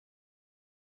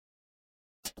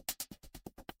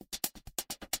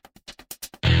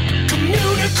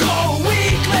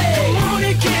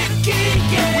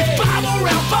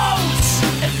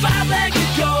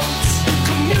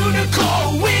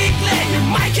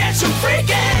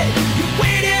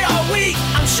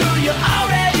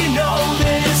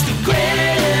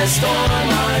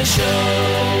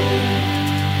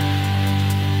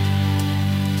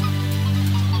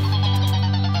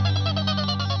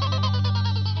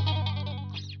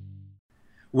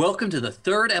Welcome to the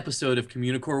third episode of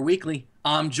Communicore Weekly.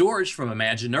 I'm George from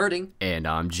Imagine Nerding. And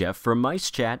I'm Jeff from Mice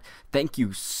Chat. Thank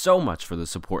you so much for the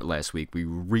support last week. We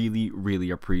really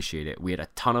appreciate it. We had a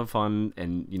ton of fun,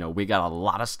 and we got a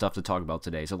lot of stuff to talk about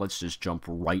today, so let's just jump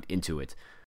right into it.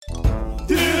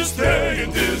 This day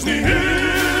in Disney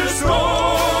history.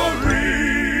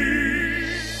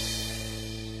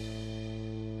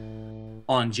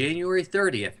 On January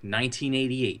 30th,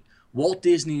 1988, Walt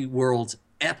Disney World's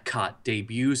Epcot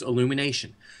debuts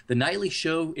Illumination. The nightly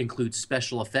show includes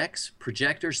special effects,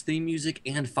 projectors, theme music,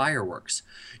 and fireworks.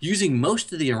 Using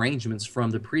most of the arrangements from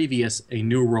the previous A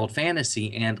New World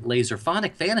Fantasy and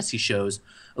Laserphonic Fantasy shows,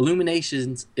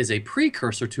 Illuminations is a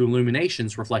precursor to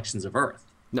Illumination's Reflections of Earth.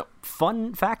 Now,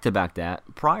 fun fact about that,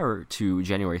 prior to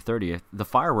January 30th, the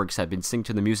fireworks had been synced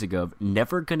to the music of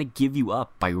Never Gonna Give You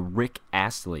Up by Rick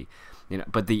Astley.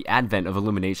 But the advent of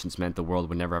Illuminations meant the world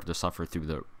would never have to suffer through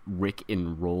the Rick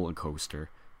and roller coaster.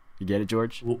 You get it,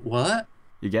 George? What?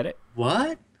 You get it?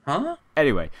 What? Huh?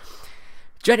 Anyway,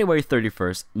 January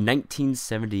 31st,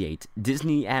 1978,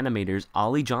 Disney animators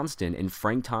Ollie Johnston and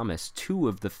Frank Thomas, two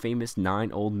of the famous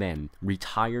 9 old men,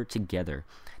 retire together.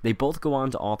 They both go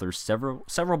on to author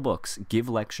several books, give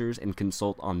lectures, and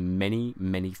consult on many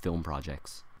film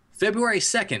projects. February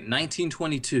 2nd,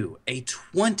 1922, a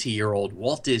 20-year-old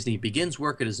Walt Disney begins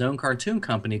work at his own cartoon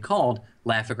company called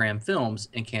Laugh-O-Gram Films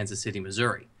in Kansas City,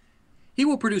 Missouri. He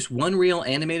will produce one-reel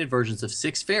animated versions of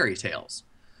 6 fairy tales.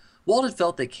 Walt had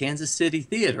felt that Kansas City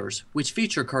theaters, which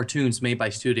feature cartoons made by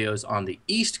studios on the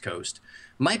East Coast,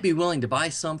 might be willing to buy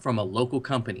some from a local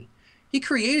company. He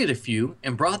created a few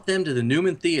and brought them to the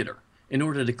Newman Theater. In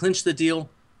order to clinch the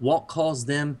deal, Walt calls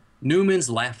them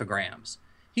Newman's Laugh-O-Grams.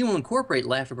 He will incorporate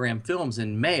Laugh-O-Gram Films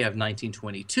in May of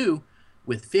 1922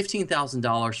 with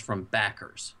 $15,000 from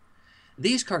backers.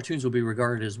 These cartoons will be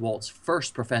regarded as Walt's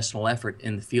first professional effort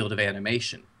in the field of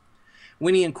animation.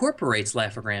 When he incorporates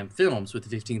Laugh-O-Gram Films with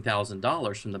the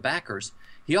 $15,000 from the backers,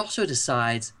 he also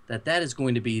decides that that is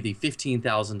going to be the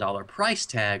 $15,000 price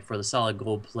tag for the solid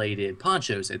gold-plated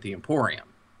ponchos at the Emporium.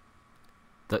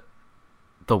 The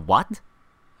what?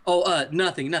 Oh,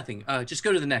 nothing. Just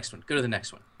go to the next one.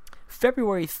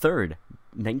 February 3rd,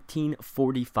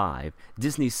 1945,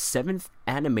 Disney's 7th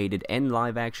animated and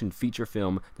live-action feature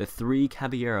film, The Three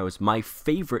Caballeros, my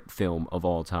favorite film of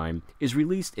all time, is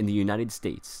released in the United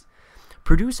States.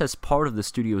 Produced as part of the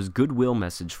studio's goodwill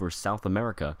message for South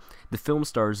America, the film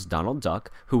stars Donald Duck,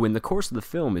 who in the course of the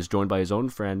film is joined by his own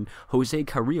friend Jose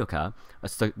Carioca,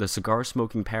 the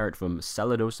cigar-smoking parrot from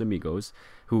Saludos Amigos,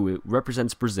 who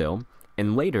represents Brazil,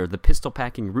 and later the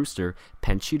pistol-packing rooster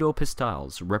Panchito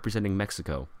Pistals, representing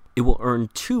Mexico. It will earn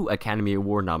 2 Academy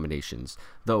Award nominations,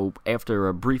 though after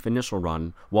a brief initial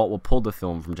run, Walt will pull the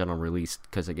film from general release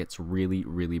because it gets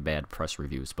really bad press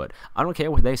reviews. But I don't care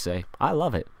what they say. I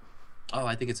love it. Oh,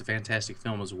 I think it's a fantastic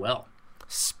film as well.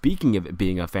 Speaking of it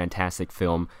being a fantastic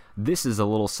film, this is a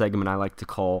little segment I like to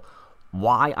call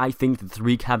Why I Think The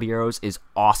Three Caballeros is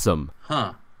Awesome.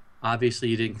 Huh. Obviously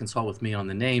you didn't consult with me on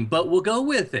the name, but we'll go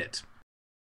with it.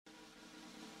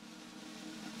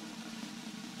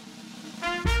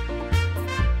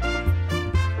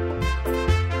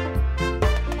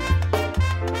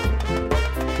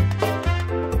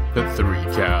 The Three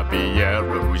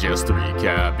Caballeros, yes, 3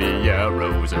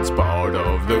 Caballeros. It's part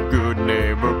of the Good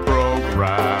Neighbor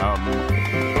program.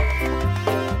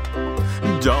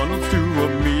 Donald's 2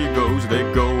 amigos, they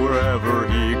go wherever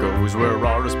he goes. Where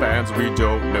are his pants we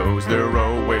don't know, they're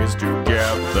always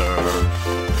together.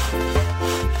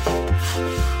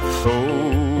 Oh,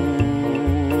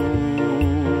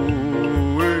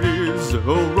 it is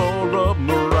Aurora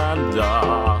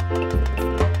Miranda.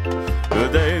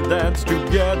 They dance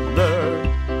together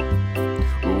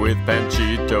with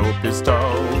Panchito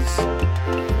Pistols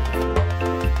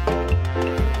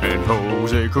and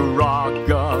Jose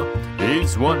Caraca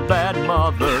is one bad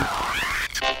mother.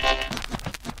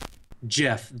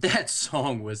 Jeff, that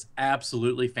song was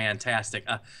absolutely fantastic.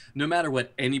 No matter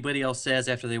what anybody else says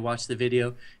after they watch the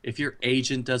video, if your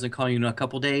agent doesn't call you in a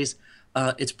couple days,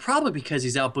 it's probably because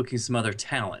he's out booking some other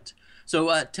talent.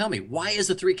 So tell me, why is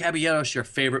The Three Caballeros your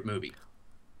favorite movie?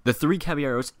 The Three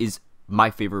Caballeros is my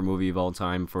favorite movie of all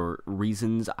time for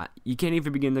reasons you can't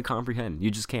even begin to comprehend. You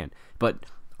just can't. But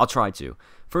I'll try to.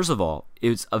 First of all,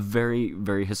 it's a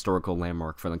very historical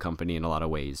landmark for the company in a lot of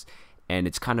ways. And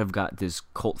it's kind of got this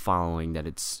cult following that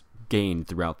it's gained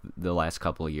throughout the last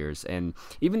couple of years. And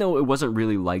even though it wasn't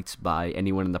really liked by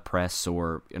anyone in the press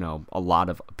or, a lot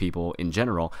of people in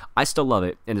general, I still love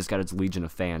it, and it's got its legion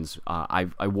of fans. I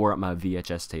wore out my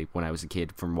VHS tape when I was a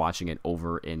kid from watching it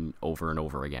over and over and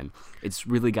over again. It's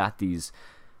really got these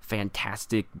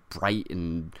fantastic, bright,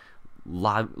 and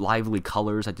lively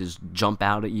colors that just jump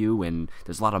out at you, and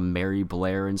there's a lot of Mary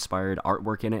Blair inspired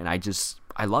artwork in it, and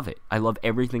I love it. I love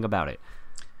everything about it.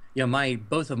 Yeah,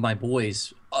 both of my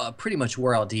boys pretty much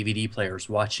wore out DVD players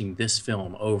watching this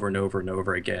film over and over and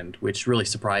over again, which really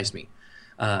surprised me.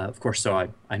 Of course, so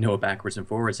I know it backwards and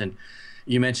forwards. And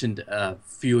you mentioned a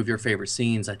few of your favorite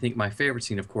scenes. I think my favorite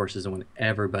scene, of course, is the one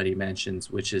everybody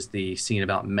mentions, which is the scene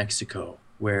about Mexico,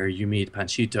 where you meet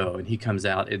Panchito and he comes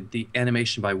out. And the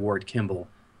animation by Ward Kimball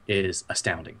is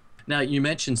astounding. Now, you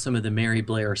mentioned some of the Mary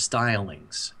Blair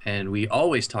stylings, and we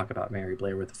always talk about Mary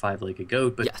Blair with the five-legged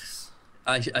goat, but Yes.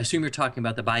 I assume you're talking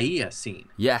about the Bahia scene.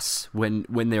 Yes, when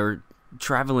they're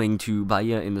traveling to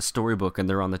Bahia in the storybook and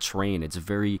they're on the train, it's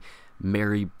very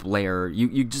Mary Blair.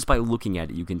 You just by looking at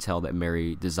it, you can tell that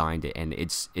Mary designed it, and it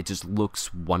just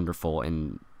looks wonderful,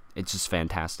 and it's just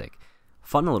fantastic.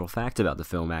 Fun little fact about the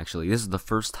film, actually, this is the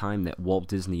first time that Walt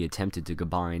Disney attempted to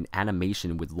combine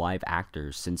animation with live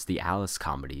actors since the Alice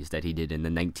comedies that he did in the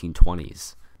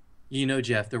 1920s. You know,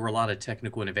 Jeff, there were a lot of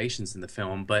technical innovations in the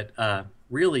film, but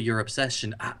really your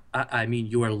obsession, I mean,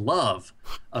 your love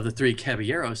of the Three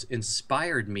Caballeros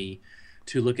inspired me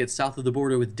to look at South of the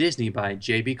Border with Disney by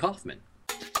J.B. Kaufman.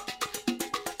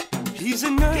 He's a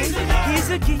nerd, he's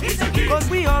a geek, but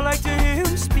we all like to hear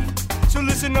him speak. So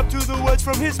listen up to the words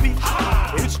from his speech.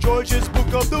 It's George's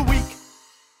Book of the Week.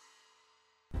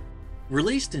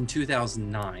 Released in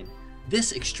 2009,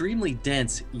 this extremely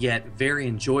dense yet very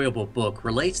enjoyable book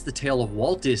relates the tale of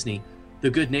Walt Disney, the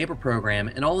Good Neighbor program,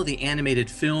 and all of the animated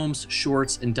films,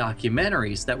 shorts, and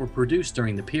documentaries that were produced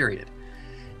during the period.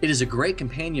 It is a great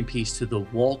companion piece to the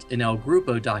Walt and El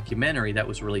Grupo documentary that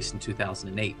was released in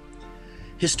 2008.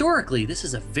 Historically, this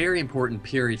is a very important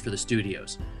period for the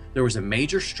studios. There was a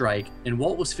major strike, and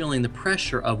Walt was feeling the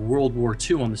pressure of World War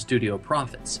II on the studio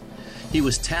profits. He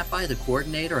was tapped by the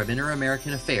coordinator of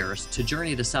Inter-American Affairs to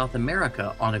journey to South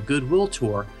America on a goodwill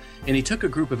tour, and he took a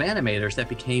group of animators that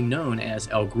became known as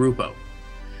El Grupo.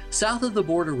 South of the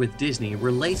Border with Disney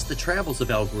relates the travels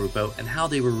of El Grupo and how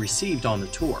they were received on the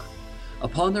tour.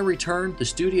 Upon their return, the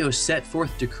studio set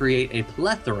forth to create a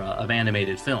plethora of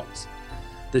animated films.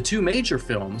 The two major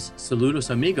films,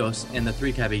 Saludos Amigos and The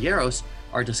Three Caballeros,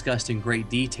 are discussed in great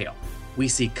detail. We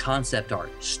see concept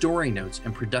art, story notes,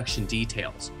 and production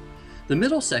details. The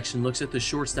middle section looks at the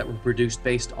shorts that were produced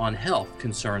based on health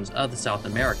concerns of the South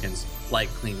Americans, like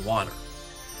clean water.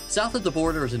 South of the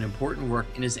Border is an important work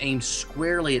and is aimed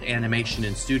squarely at animation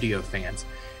and studio fans,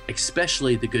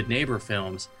 especially the Good Neighbor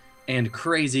films, and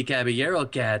crazy Caballero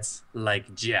cats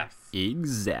like Jeff.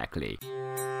 Exactly.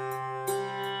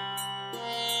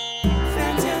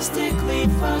 Fantastically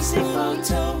fuzzy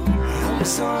photo, I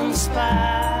was on the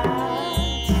spot.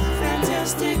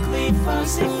 Fantastically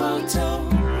fuzzy photo,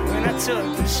 when I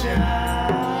took the shot.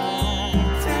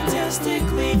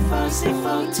 Fantastically fuzzy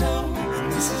photo,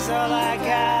 and this is all I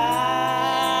got.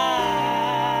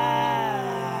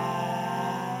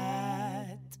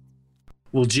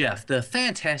 Well, Jeff, the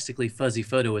Fantastically Fuzzy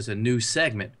Photo is a new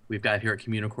segment we've got here at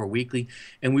Communicore Weekly,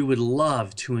 and we would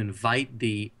love to invite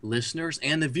the listeners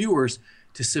and the viewers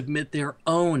to submit their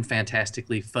own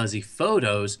fantastically fuzzy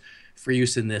photos for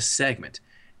use in this segment.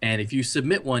 And if you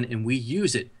submit one and we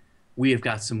use it, we have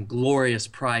got some glorious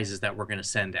prizes that we're going to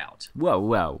send out.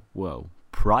 Whoa.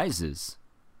 Prizes?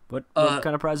 What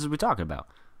kind of prizes are we talking about?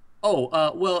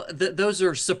 Well, those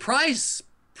are surprise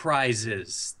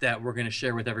prizes that we're going to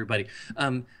share with everybody.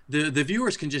 The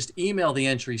viewers can just email the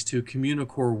entries to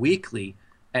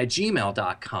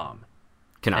communicoreweekly@gmail.com.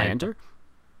 Can I enter?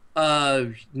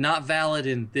 Not valid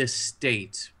in this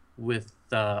state with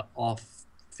off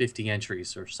 50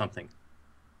 entries or something.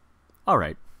 All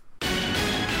right. News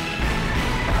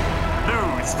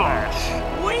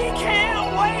flash. We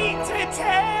can't wait to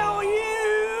tell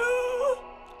you.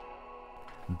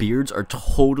 Beards are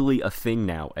totally a thing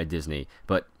now at Disney,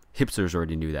 but hipsters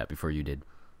already knew that before you did.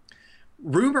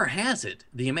 Rumor has it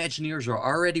the Imagineers are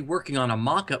already working on a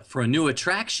mock-up for a new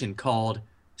attraction called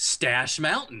Stash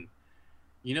Mountain.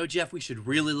 You know, Jeff, we should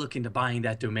really look into buying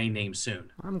that domain name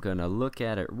soon. I'm gonna look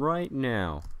at it right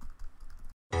now.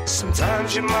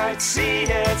 Sometimes you might see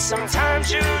it,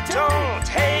 sometimes you don't.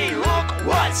 Hey, look,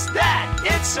 what's that?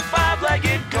 It's a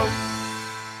five-legged goat.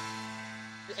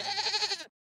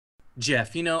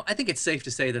 Jeff, you know, I think it's safe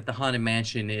to say that the Haunted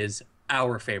Mansion is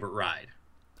our favorite ride.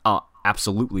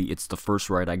 Absolutely. It's the first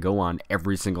ride I go on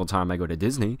every single time I go to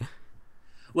Disney.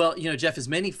 Well, you know, Jeff, as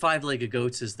many five-legged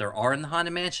goats as there are in the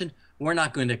Haunted Mansion, we're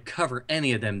not going to cover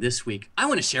any of them this week. I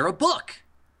want to share a book.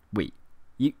 Wait,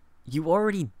 you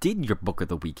already did your book of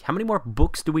the week. How many more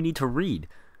books do we need to read?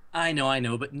 I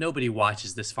know, but nobody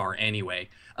watches this far anyway.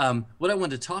 What I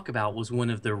wanted to talk about was one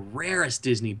of the rarest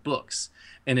Disney books,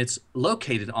 and it's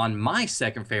located on my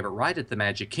second favorite ride at the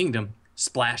Magic Kingdom,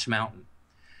 Splash Mountain.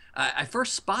 I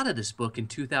first spotted this book in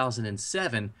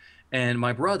 2007, and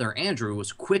my brother Andrew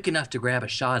was quick enough to grab a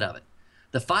shot of it.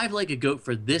 The five-legged goat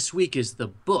for this week is the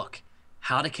book,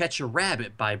 How to Catch a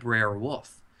Rabbit by Brer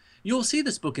Wolf. You'll see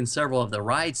this book in several of the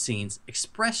ride scenes,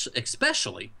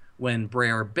 especially when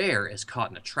Brer Bear is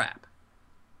caught in a trap.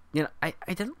 You know, I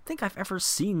don't think I've ever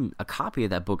seen a copy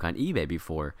of that book on eBay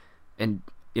before. And,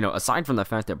 you know, aside from the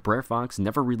fact that Brer Fox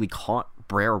never really caught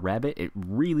Brer Rabbit, it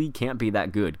really can't be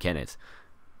that good, can it?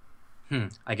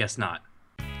 I guess not.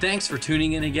 Thanks for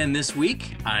tuning in again this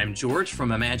week. I'm George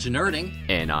from Imagine Nerding.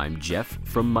 And I'm Jeff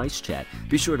from Mice Chat.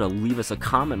 Be sure to leave us a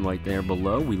comment right there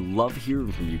below. We love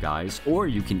hearing from you guys. Or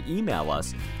you can email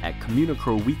us at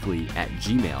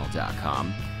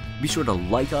communicoreweekly@gmail.com. Be sure to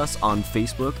like us on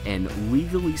Facebook and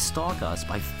legally stalk us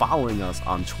by following us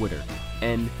on Twitter.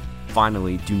 And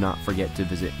finally, do not forget to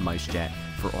visit Mice Chat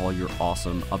for all your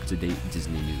awesome up-to-date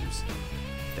Disney news.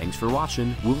 Thanks for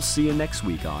watching. We'll see you next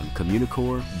week on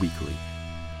Communicore Weekly.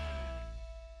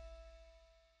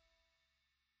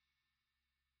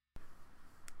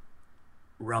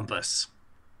 Rumpus.